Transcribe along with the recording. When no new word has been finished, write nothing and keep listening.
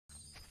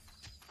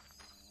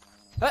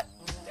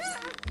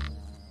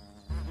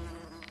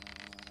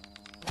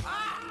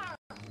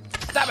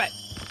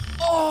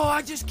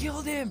I just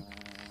killed him.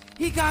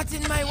 He got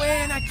in my way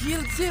and I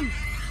killed him.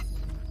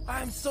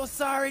 I'm so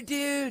sorry,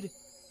 dude.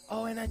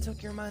 Oh, and I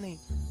took your money.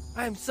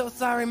 I'm so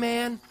sorry,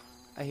 man.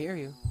 I hear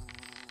you.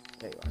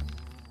 There you are.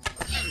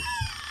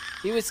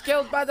 He was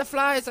killed by the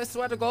flies, I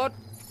swear to God.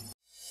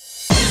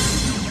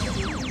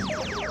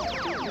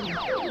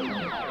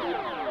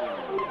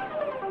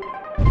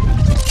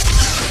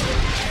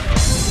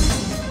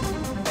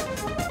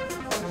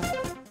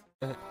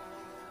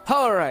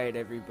 Alright,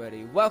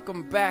 everybody.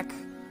 Welcome back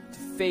to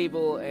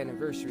Fable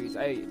Anniversaries.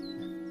 I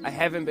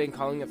haven't been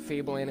calling it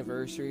Fable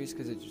Anniversaries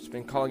because it's just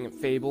been calling it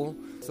Fable.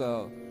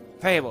 So,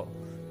 Fable.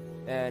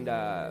 And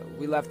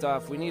we left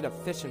off. We need a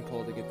fishing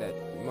pole to get that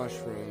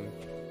mushroom.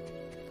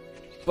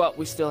 But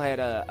we still had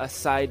a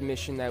side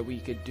mission that we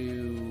could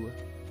do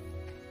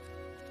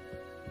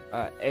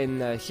in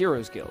the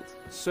Heroes Guild.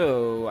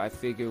 So I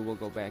figure we'll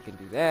go back and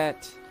do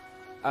that.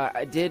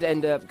 I did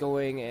end up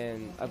going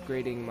and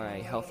upgrading my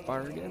health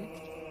bar again.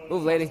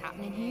 Move, lady. What's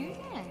happening here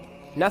then?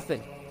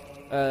 Nothing.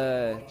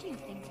 What do you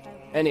think about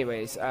it?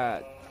 Anyways,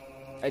 I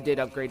did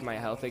upgrade my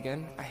health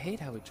again. I hate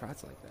how he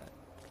trots like that.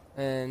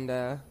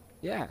 And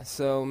yeah,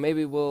 so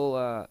maybe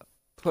we'll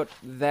put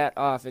that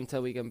off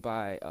until we can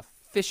buy a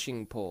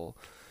fishing pole.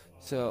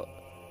 So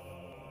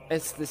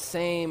it's the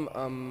same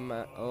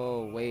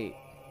oh wait,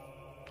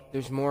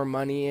 there's more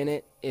money in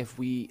it if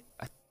we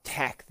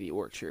attack the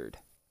orchard.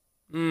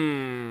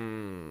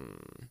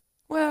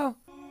 Well,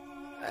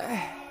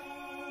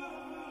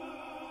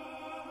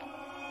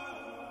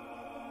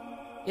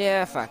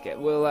 yeah, fuck it,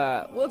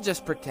 we'll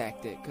just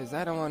protect it, cause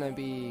I don't want to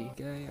be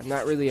I'm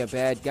not really a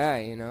bad guy,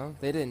 you know.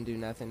 They didn't do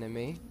nothing to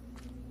me,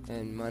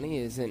 and money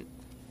isn't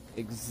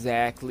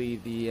exactly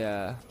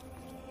the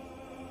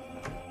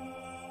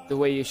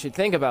way you should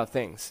think about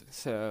things.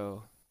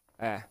 So,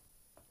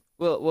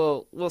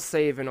 we'll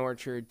save an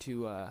orchard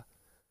to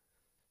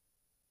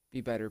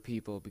be better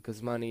people,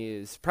 because money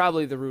is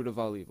probably the root of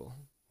all evil.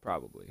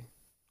 Probably.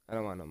 I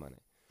don't want no money.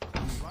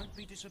 You won't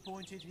be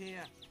disappointed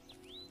here.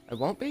 I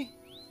won't be?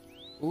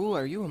 Ooh,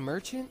 are you a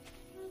merchant?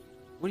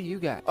 What do you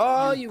got?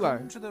 Oh, you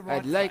are.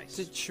 I'd like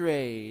to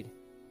trade.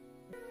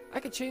 I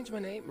could change my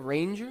name.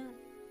 Ranger?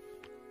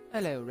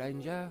 Hello,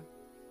 Ranger.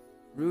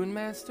 Rune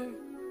Master?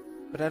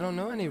 But I don't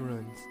know any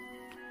runes.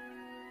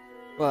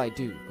 Well, I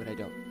do, but I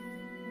don't.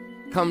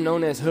 Come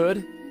known as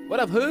Hood.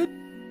 What up, Hood?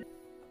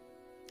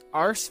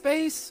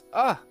 R-Space?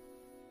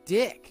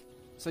 Dick.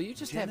 So you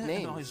just have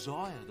names. And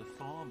Isaiah, the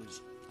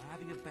farmers, are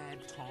having a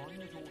bad time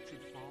at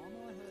Orchard Farm,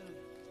 I heard.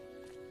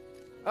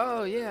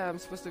 Oh, yeah, I'm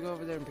supposed to go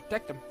over there and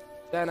protect them.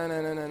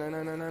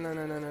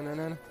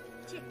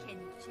 Chicken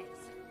chase.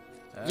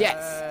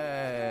 Yes!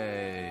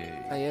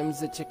 Hey. I am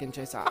the chicken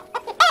chaser.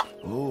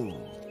 Oh,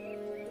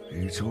 are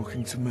you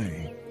talking to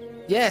me?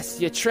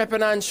 Yes, you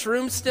tripping on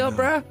shrooms still, No,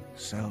 bruh?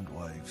 sound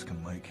waves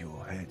can make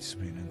your head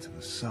spin into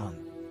the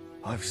sun.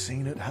 I've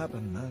seen it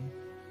happen, man.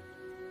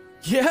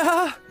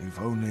 Yeah?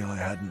 If only I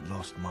hadn't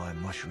lost my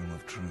mushroom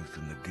of truth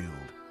in the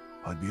guild,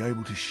 I'd be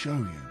able to show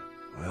you.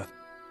 Well,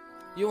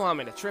 You want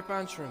me to trip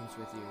on shrooms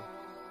with you?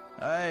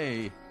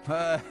 Hey,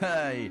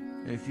 hey,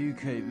 if you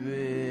keep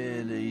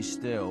really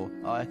still,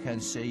 I can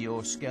see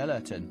your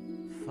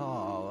skeleton.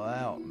 Far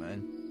out,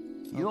 man.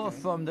 You're Okay.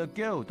 from the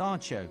guild,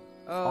 aren't you?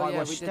 Oh, yeah,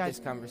 was we did this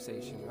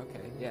conversation.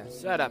 Okay, yeah,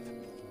 shut up.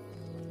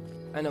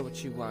 I know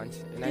what you want,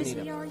 and I need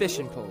a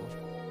fishing pole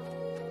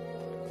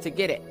to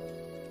get it.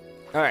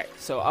 Alright,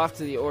 so off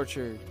to the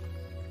orchard,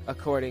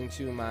 according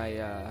to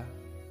my,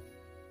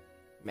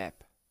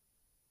 map.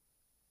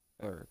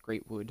 Or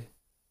Greatwood.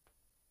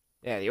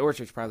 Yeah, the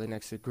orchard's probably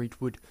next to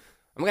Greatwood.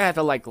 I'm gonna have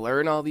to, like,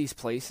 learn all these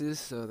places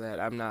so that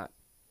I'm not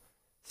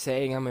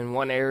saying I'm in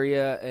one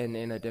area and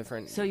in a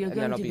different... So you're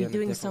going to be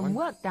doing some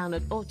work down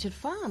at Orchard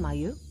Farm, are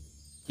you?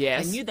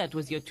 Yes. I knew that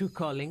was your true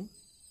calling.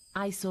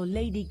 I saw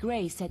Lady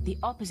Grey set the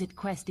opposite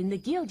quest in the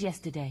guild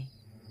yesterday.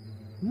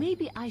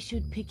 Maybe I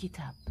should pick it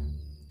up.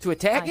 To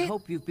attack I it?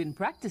 hope you've been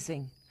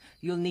practicing.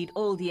 You'll need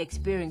all the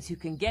experience you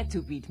can get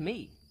to beat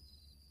me.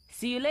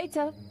 See you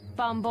later,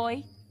 farm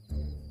boy.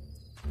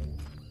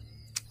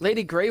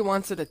 Lady Grey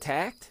wants it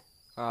attacked?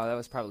 Oh, that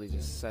was probably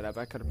just set up.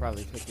 I could have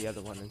probably picked the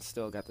other one and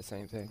still got the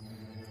same thing.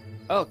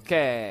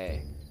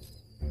 Okay.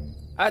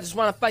 I just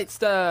want to fight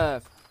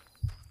stuff.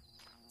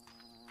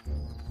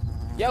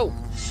 Yo.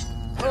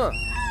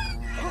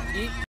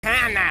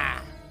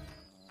 Katana.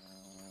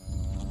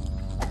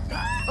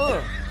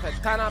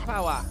 Katana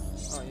power.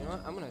 Oh, you know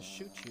what? I'm going to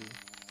shoot you.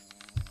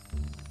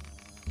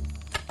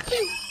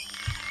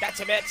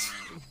 Gotcha, bitch.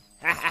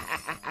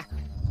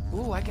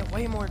 Ooh, I get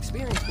way more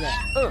experience for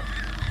that.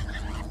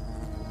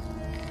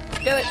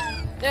 Kill it!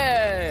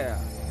 Yeah!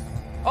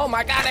 Oh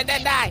my god, I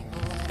did die!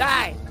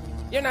 Die!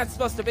 You're not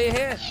supposed to be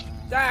here!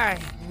 Die!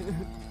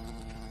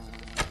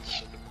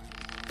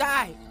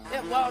 Die!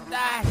 It won't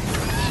die!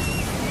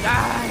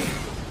 Die!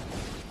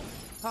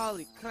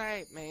 Holy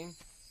crap, man.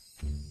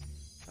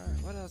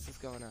 Alright, what else is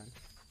going on?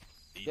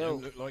 You Yo.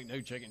 don't look like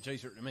no chicken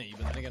chaser to me,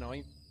 but then again, I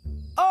ain't.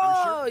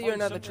 Oh, Sure you're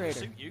find another something to traitor.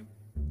 suit you.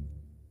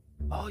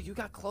 Oh, you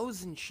got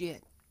clothes and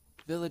shit.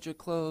 Villager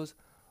clothes,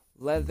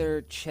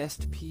 leather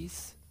chest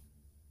piece.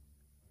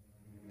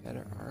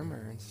 Better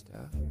armor and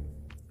stuff.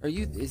 Are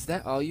you? Is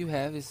that all you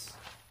have? Is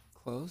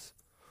clothes?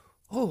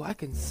 Oh, I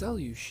can sell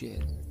you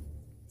shit.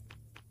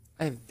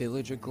 I have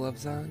villager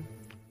gloves on.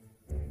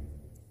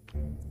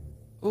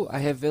 Oh, I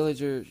have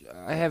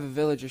a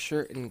villager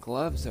shirt and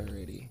gloves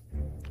already.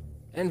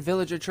 And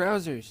villager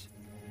trousers.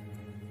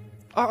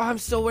 Oh, I'm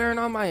still wearing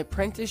all my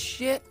apprentice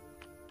shit?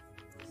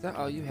 Is that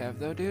all you have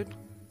though, dude?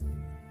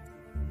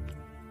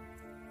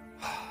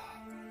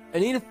 I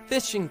need a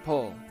fishing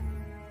pole.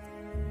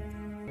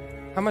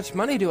 How much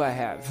money do I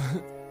have?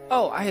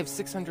 Oh, I have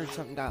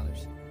 $600-something.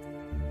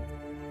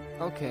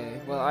 Okay,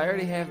 well, I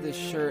already have the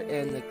shirt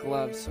and the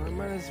gloves, so I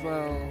might as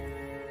well...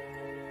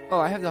 Oh,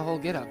 I have the whole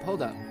get-up.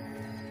 Hold up.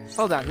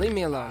 Hold on, leave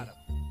me alone.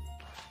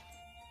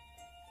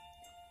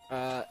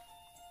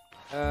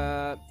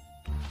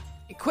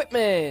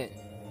 Equipment!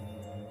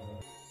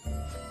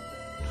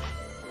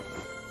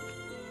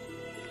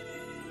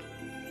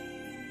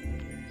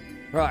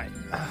 Right.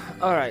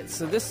 Alright,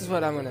 so this is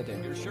what I'm gonna do.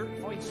 You're sure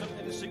to find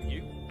something to suit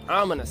you.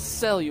 I'm gonna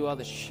sell you all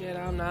the shit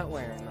I'm not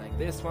wearing, like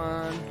this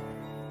one.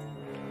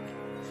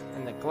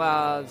 And the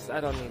gloves. I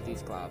don't need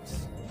these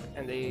gloves.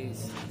 And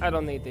these. I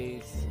don't need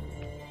these.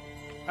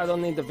 I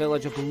don't need the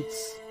villager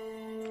boots.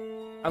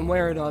 I'm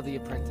wearing all the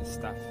apprentice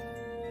stuff.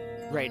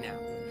 Right now.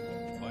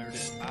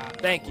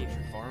 Thank you.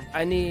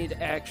 I need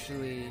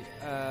actually,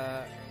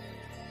 I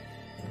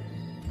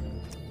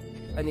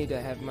need to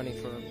have money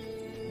for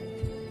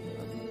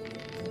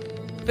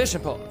a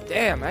fishing pole.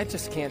 Damn, I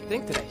just can't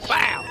think today.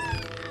 Wow!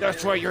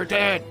 That's why you're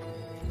dead!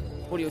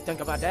 What do you think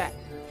about that?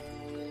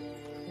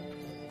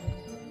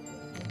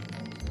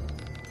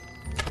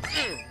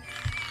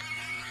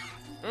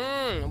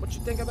 What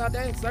you think about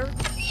that, sir?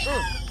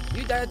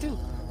 You died too.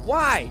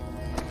 Why?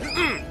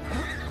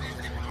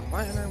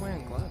 Why am I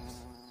wearing gloves?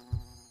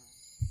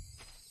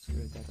 Screw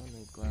it, I don't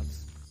need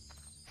gloves.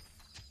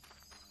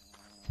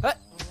 What?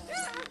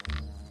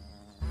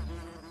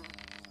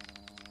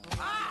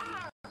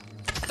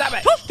 Stop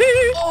it!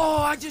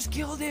 Oh, I just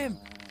killed him!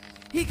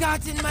 He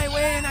got in my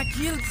way and I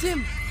killed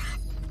him!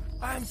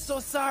 I'm so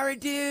sorry,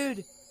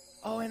 dude!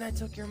 Oh, and I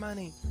took your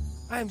money.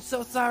 I'm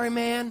so sorry,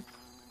 man.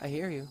 I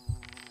hear you.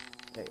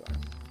 There you are.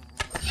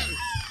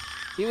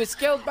 He was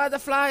killed by the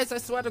flies, I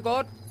swear to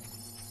God.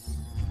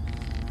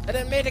 I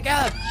didn't mean to kill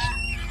him.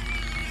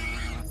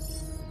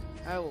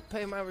 I will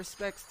pay my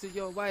respects to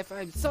your wife.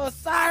 I'm so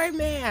sorry,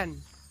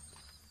 man.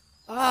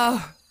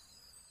 Oh,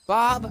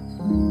 Bob.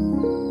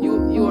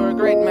 You are a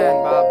great man,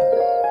 Bob.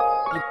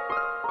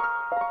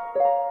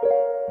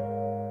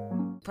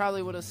 You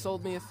probably would have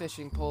sold me a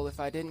fishing pole if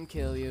I didn't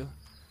kill you.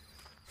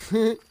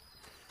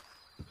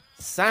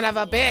 Son of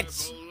a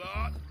bitch.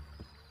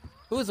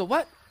 Who's a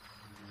what?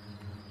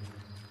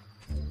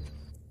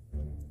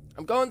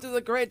 I'm going to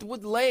the Great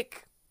Wood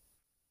Lake.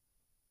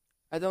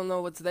 I don't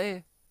know what's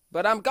there,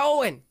 but I'm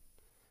going.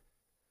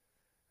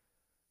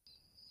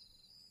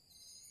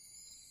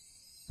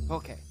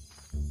 Okay.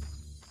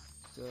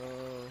 So,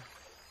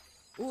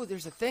 ooh,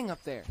 there's a thing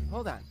up there.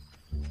 Hold on.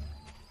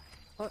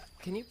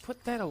 Can you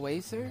put that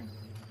away, sir?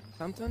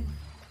 Something?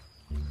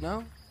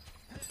 No?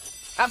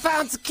 I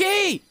found the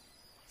key!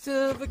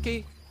 Silver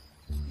key.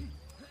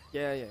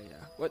 Yeah.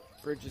 What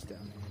bridge is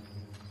down?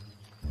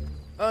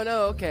 Oh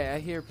no, okay, I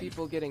hear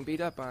people getting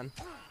beat up on.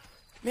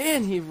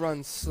 Man, he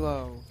runs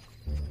slow.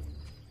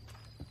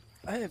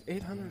 I have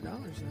 $800 now.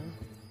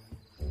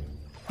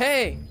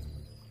 Hey!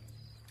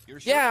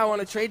 Yeah, I want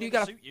to trade you.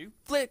 Got a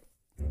flick.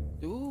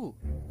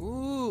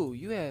 Ooh,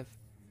 you have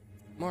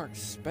more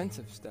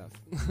expensive stuff.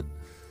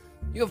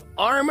 You have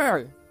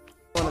armor.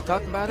 Want to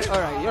talk about it?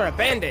 Alright, you're a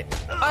bandit.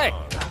 Hey,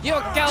 you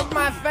killed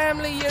my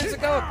family years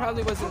ago. It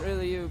probably wasn't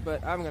really you,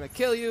 but I'm gonna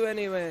kill you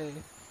anyway.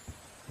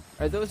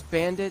 Are those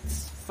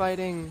bandits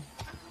fighting?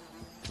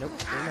 Nope,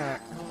 they're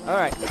not.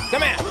 Alright,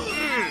 come here.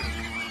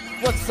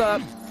 What's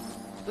up?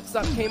 What's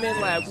up? Came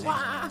in lab.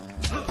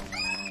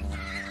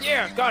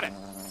 Yeah, got it.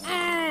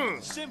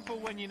 Simple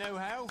when you know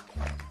how.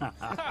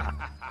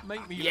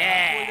 Make me yeah.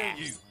 laugh, why don't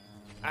you?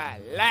 I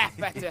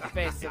laugh at the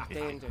face of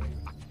danger.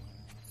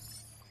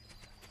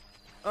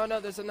 Oh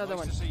no, there's another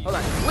one. Hold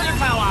on.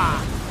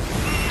 Willpower!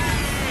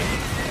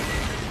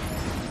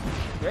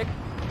 Rick,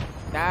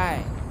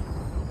 die.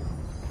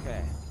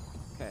 Okay,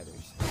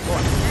 there's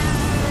more.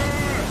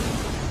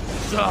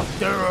 Shock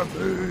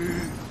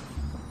therapy!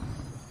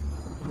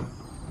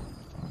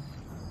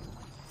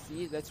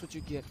 See, that's what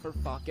you get for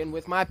fucking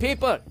with my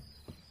people!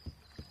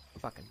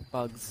 Fucking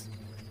bugs.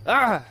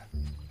 Ah!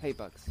 Hey,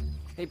 bugs.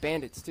 Hey,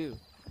 bandits, too.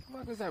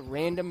 What was that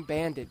random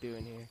bandit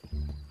doing here?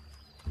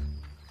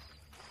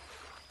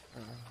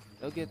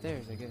 They'll get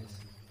theirs, I guess.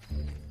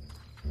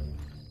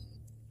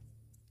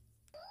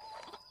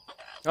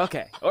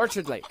 Okay,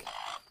 Orchard Lake.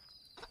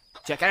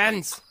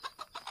 Chickens!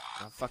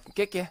 I'll fucking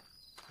kick you.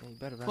 Yeah, you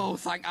better run. Oh,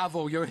 thank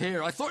Avo you're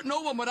here. I thought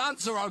no one would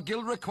answer our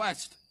guild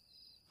request.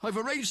 I've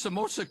arranged some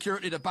more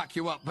security to back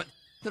you up, but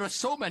there are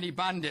so many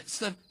bandits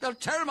that they'll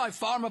tear my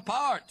farm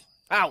apart.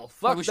 I will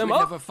fuck I wish them we'd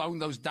up. never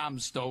found those damn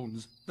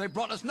stones. They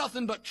brought us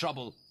nothing but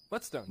trouble.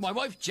 What stones? My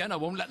wife Jenna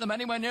won't let them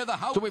anywhere near the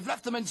house, so we've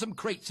left them in some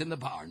crates in the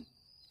barn.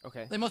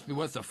 Okay. They must be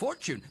worth a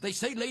fortune. They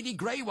say Lady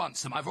Grey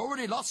wants them. I've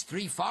already lost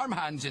 3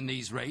 farmhands in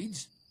these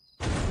raids.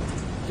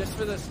 Just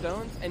for the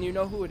stones? And you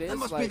know who it is? That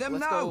must like, be them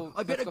let's now. Go,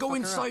 I better let's go fuck her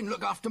inside up. and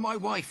look after my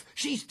wife.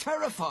 She's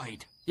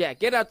terrified. Yeah,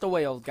 get out the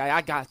way, old guy.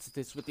 I got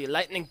this with the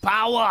lightning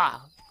power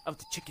of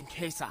the chicken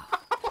chaser.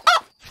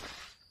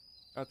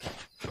 Okay.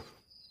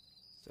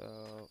 So,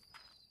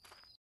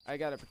 I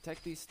gotta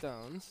protect these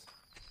stones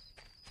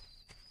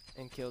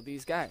and kill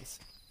these guys.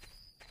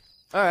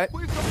 Alright.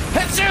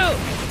 Hit you!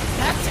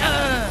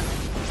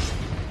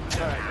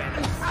 Alright,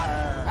 man.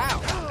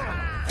 Ow!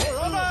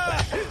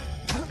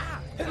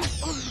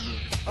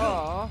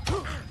 Aww.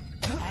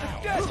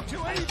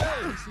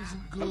 This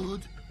isn't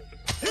good.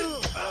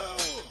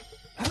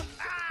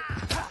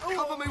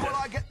 Cover me while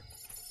I get...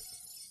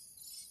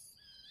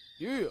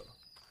 Yeah.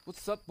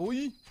 What's up,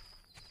 boy?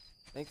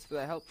 Thanks for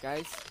the help,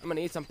 guys. I'm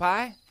gonna eat some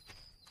pie.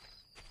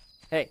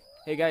 Hey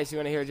guys, you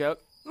wanna hear a joke?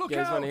 Look you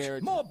guys out! Wanna hear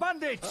a More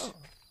bandits!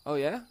 Oh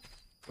yeah?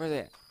 Where are they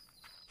at?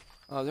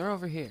 Oh, they're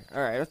over here.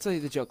 Alright, I'll tell you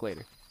the joke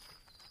later.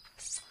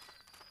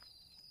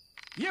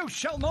 You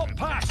shall not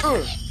pass!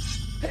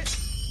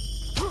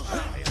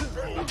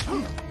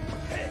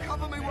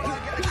 Cover me while I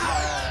get...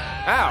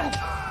 Ow!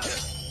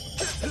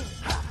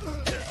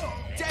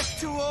 Death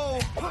to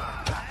all!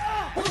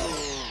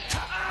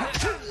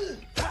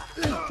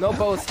 No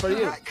bullets for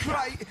you. That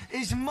crate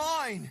is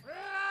mine!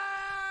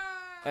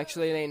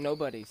 Actually, it ain't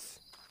nobody's.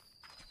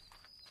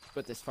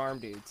 But this farm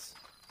dude's.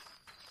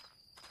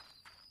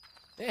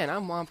 Man,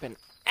 I'm womping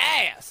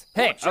ass!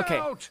 Hey, Watch okay.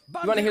 out!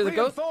 You wanna hear the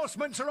ghost?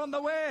 Reinforcements are on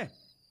the way!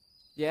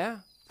 Yeah?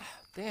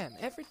 Damn,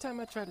 every time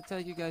I try to tell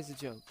you guys a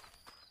joke.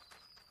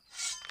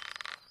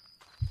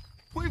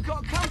 We've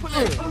got company!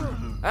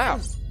 Ow!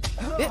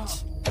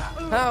 Bitch!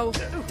 How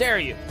dare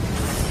you!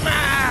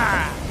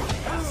 Ah!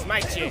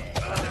 Smite you!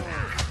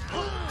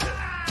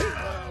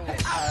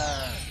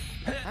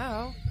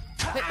 Ow!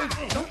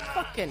 Hey, don't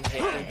fucking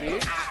hit me,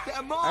 dude! They're I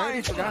already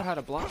mine! forgot how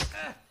to block.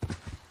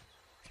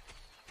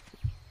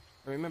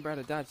 I remember how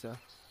to dodge, though.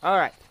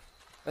 Alright.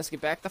 Let's get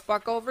back the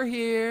fuck over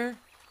here.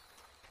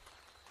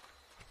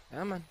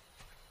 Come on.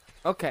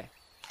 Okay.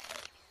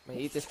 I'm gonna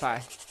eat this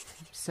pie.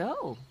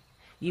 So,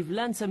 you've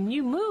learned some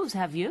new moves,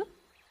 have you?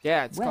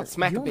 Yeah, it's Well, called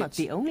Smack a you're not Bitch.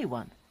 the only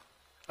one.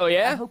 Oh, I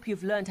yeah? hope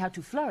you've learned how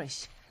to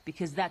flourish,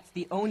 because that's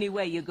the only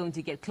way you're going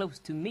to get close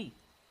to me.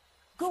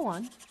 Go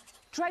on.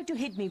 Try to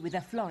hit me with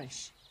a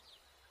flourish.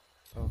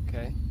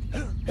 Okay.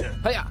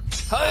 Hiya!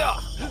 Hiya!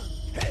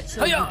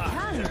 So you Hiya!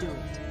 can do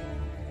it.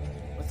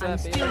 What's I'm that,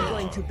 still baby?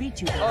 going to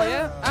beat you. Oh,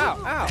 yeah?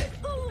 Ow! Ow!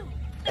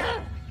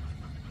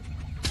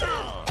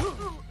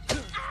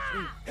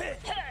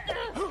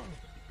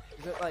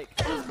 Is it like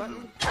this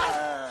button?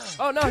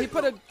 Oh no, he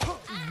put a... Oh,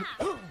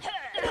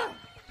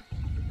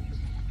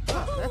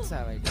 that's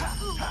how I do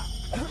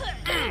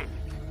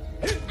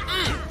it.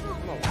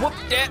 I'm gonna whoop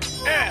that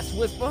ass,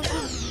 Whisper!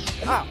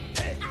 Ow!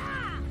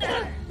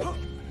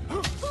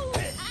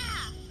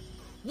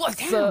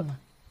 What's up? Damn!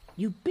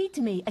 You beat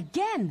me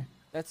again!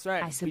 That's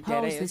right. I beat that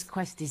suppose ass. this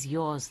quest is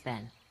yours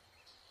then.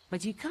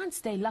 But you can't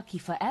stay lucky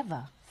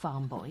forever,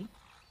 farm boy.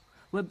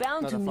 We're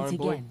bound Not to a meet farm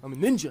boy. again, I'm a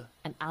ninja.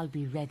 and I'll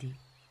be ready.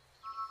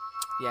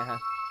 Yeah, huh?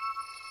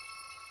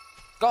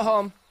 Go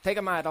home. Take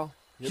a model.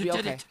 You'll You be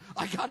did okay. it!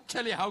 I can't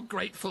tell you how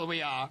grateful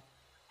we are.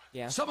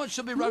 Yeah. Someone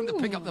should be round to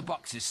pick up the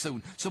boxes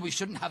soon, so we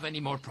shouldn't have any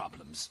more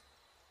problems.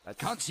 That's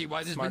Can't see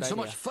why there's smart been so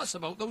idea. much fuss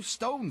about those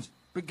stones.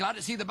 Be glad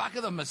to see the back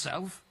of them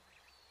myself.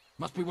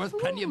 Must be worth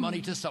plenty of money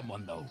to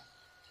someone, though.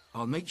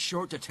 I'll make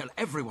sure to tell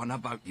everyone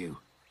about you.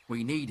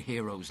 We need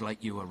heroes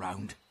like you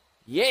around.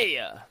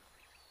 Yeah.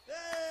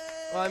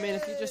 Well, I mean,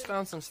 if you just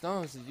found some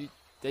stones,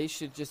 they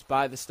should just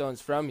buy the stones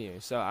from you.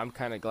 So I'm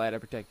kind of glad I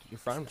protected your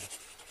farm.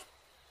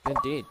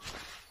 Indeed.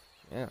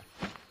 Yeah.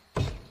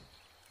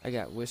 I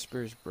got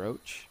Whisper's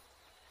brooch.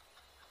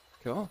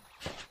 Cool.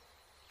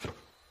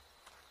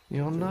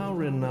 You're now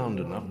renowned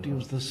enough to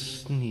use the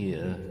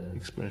sneer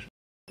expression.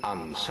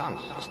 Unsung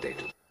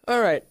status.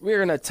 Alright, we're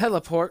gonna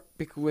teleport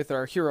with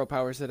our hero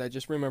powers that I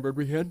just remembered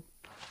we had.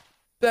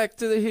 Back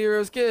to the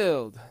Heroes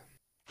Guild.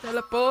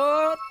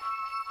 Teleport!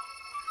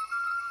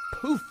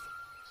 Poof!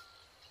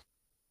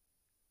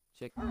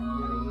 Check.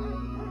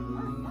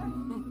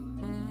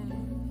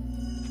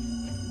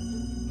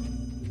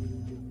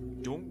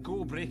 Don't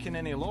go breaking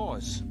any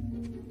laws.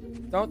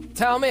 Don't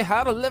tell me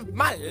how to live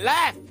my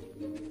life!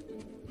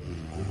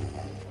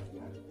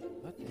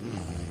 What the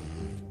hell?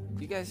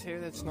 You guys hear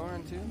that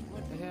snoring too?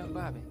 What the hell,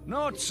 Bobby?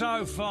 Not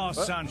so fast,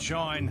 What?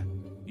 sunshine.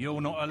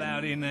 You're not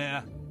allowed in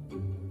there.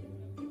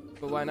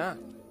 But why not?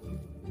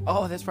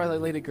 Oh, that's probably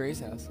Lady Grey's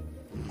house.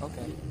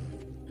 Okay.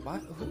 Why?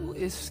 Who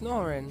is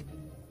snoring?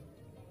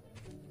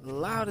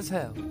 Loud as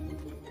hell.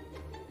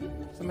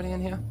 Somebody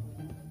in here?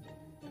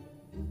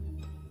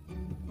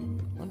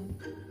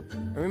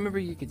 I remember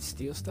you could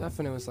steal stuff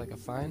and it was like a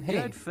fine. Hey,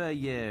 Good for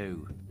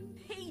you.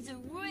 He's a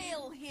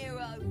real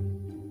hero.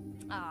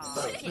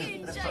 Oh,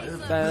 chicken chaser.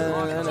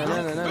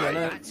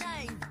 Da-na-na-na-na-na-na.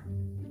 Name.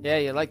 Yeah,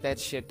 you like that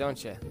shit,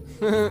 don't you?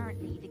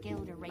 Apparently the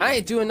guild are I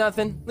ain't doing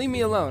nothing. Leave me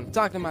alone. I'm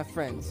talking to my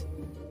friends.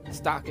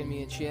 Stalking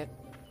me and shit.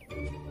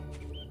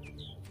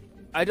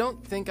 I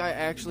don't think I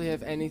actually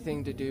have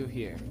anything to do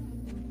here.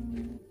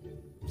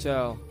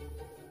 So,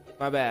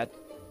 my bad.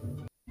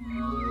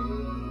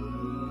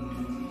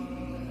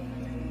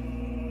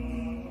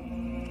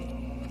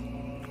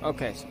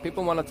 Okay, so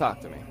people want to talk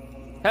to me.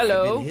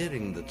 Hello? I've been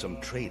hearing that some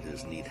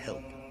traders need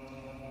help.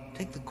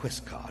 Take the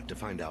quest card to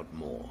find out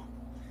more.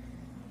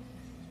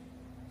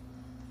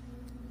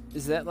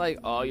 Is that like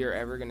all you're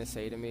ever gonna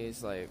say to me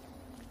is like,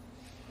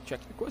 check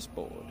the quest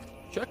board.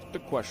 Check the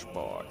quest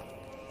board.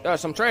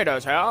 There's some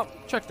traders help.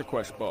 Check the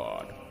quest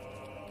board.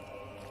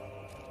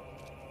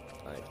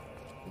 Like,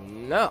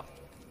 no.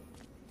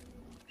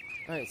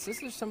 Alright, so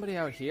there's somebody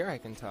out here I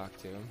can talk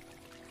to.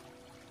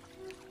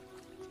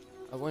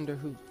 I wonder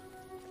who.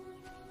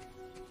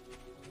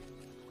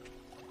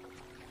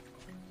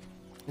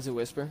 Is it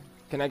Whisper?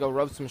 Can I go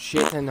rub some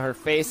shit in her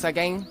face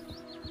again?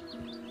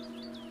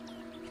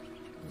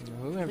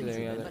 Whoever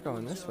they are, they're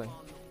going this way.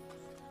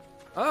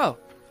 Oh!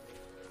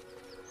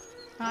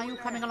 Are you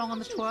coming along on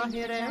the tour,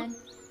 hero?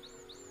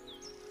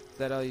 Is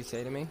that all you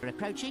say to me? We're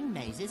approaching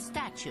Maze's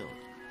statue.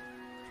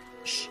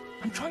 Shh!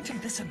 I'm trying to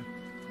listen.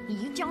 Are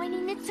you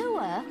joining the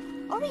tour?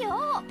 Hurry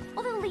up,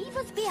 or they'll leave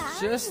us behind.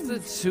 Just the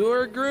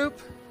tour group?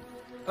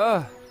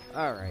 Ugh,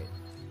 alright.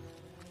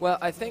 Well,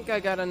 I think I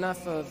got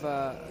enough of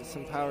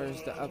some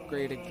powers to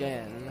upgrade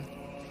again.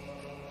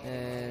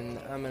 And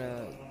I'm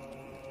gonna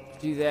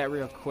do that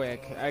real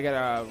quick. I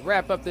gotta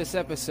wrap up this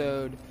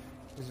episode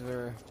because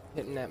we're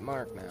hitting that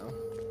mark now.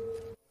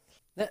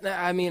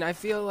 I mean, I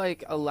feel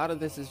like a lot of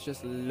this is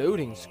just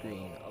loading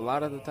screen a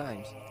lot of the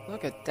times.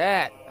 Look at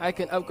that. I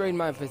can upgrade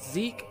my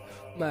physique,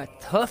 my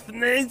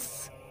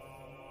toughness.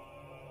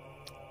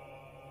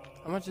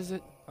 How much is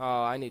it?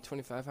 Oh, I need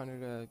 2,500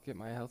 to get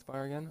my health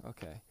bar again?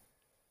 Okay.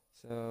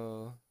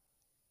 So...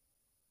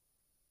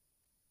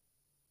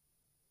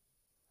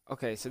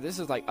 Okay, so this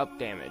is like up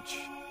damage.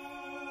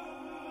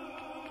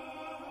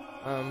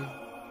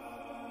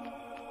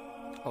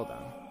 Hold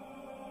on.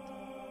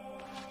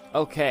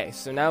 Okay,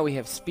 so now we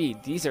have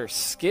speed. These are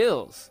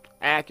skills.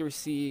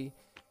 Accuracy.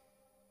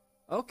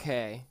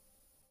 Okay.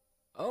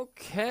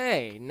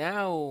 Okay,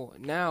 now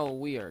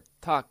we are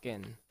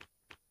talking.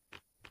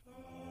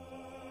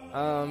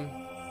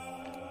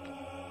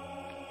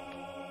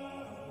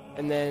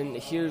 And then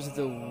here's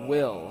the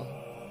will,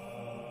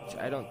 which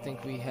I don't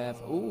think we have.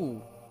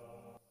 Ooh.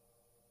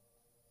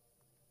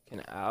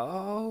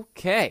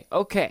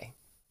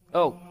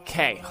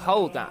 Okay,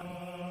 hold on.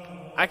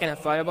 I can have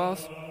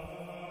fireballs?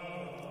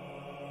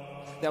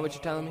 Is that what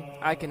you're telling me?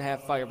 I can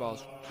have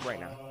fireballs right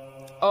now.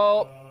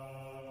 Oh,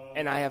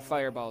 and I have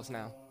fireballs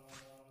now.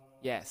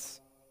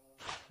 Yes.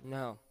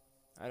 No,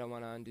 I don't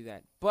want to undo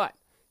that. But,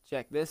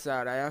 check this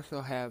out. I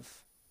also have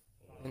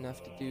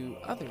enough to do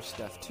other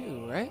stuff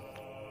too, right?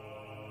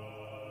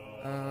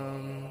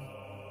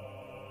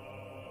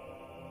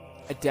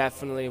 I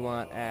definitely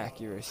want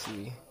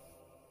accuracy.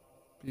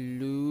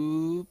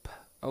 Bloop.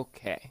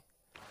 Okay.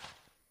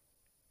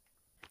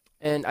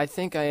 And I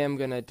think I am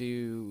gonna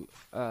do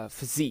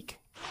physique.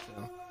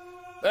 So.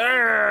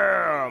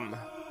 Bam!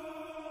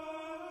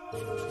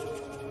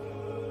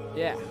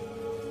 Yeah.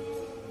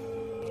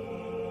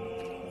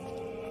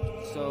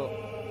 So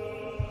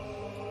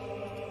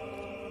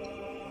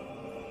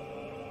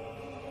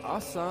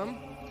awesome.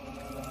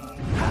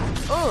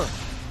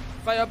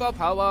 Fireball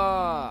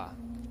power.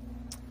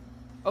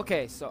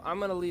 Okay, so I'm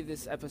gonna leave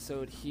this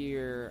episode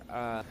here.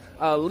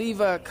 Leave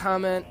a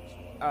comment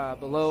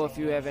below if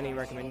you have any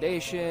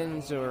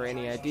recommendations or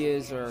any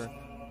ideas or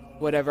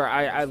whatever.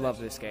 I love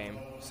this game,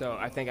 so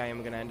I think I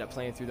am gonna end up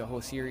playing through the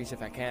whole series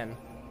if I can.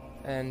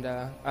 And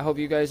I hope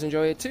you guys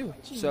enjoy it too.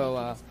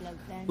 So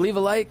leave a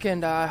like,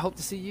 and I hope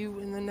to see you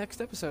in the next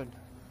episode.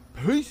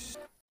 Peace.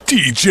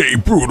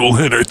 DJ Brutal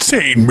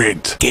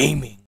Entertainment. Gaming.